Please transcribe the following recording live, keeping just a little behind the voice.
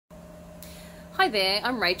Hi there,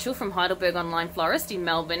 I'm Rachel from Heidelberg Online Florist in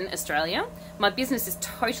Melbourne, Australia. My business is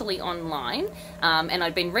totally online and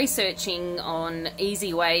I've been researching on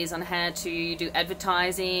easy ways on how to do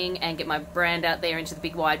advertising and get my brand out there into the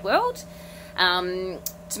big wide world.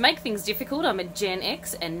 To make things difficult, I'm a Gen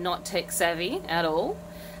X and not tech savvy at all.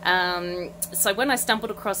 So when I stumbled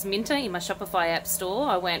across Minta in my Shopify app store,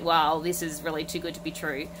 I went, wow, this is really too good to be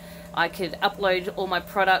true. I could upload all my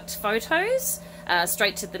product photos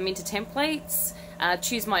straight to the Minta templates,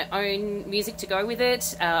 choose my own music to go with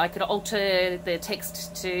it. I could alter the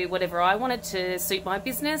text to whatever I wanted to suit my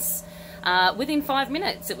business. Within 5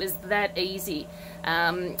 minutes, it was that easy.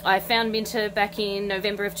 I found Minta back in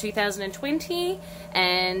November of 2020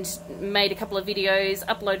 and made a couple of videos,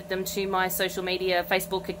 uploaded them to my social media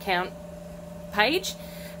Facebook account page.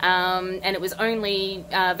 And it was only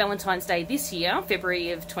Valentine's Day this year, February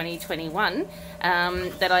of 2021,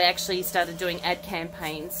 that I actually started doing ad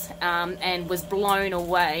campaigns and was blown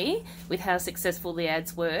away with how successful the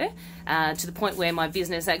ads were, to the point where my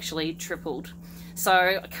business actually tripled. So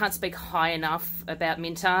I can't speak high enough about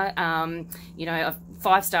Minta. You know, a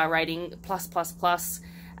 5-star rating, plus,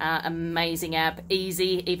 amazing app,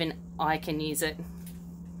 easy, even I can use it.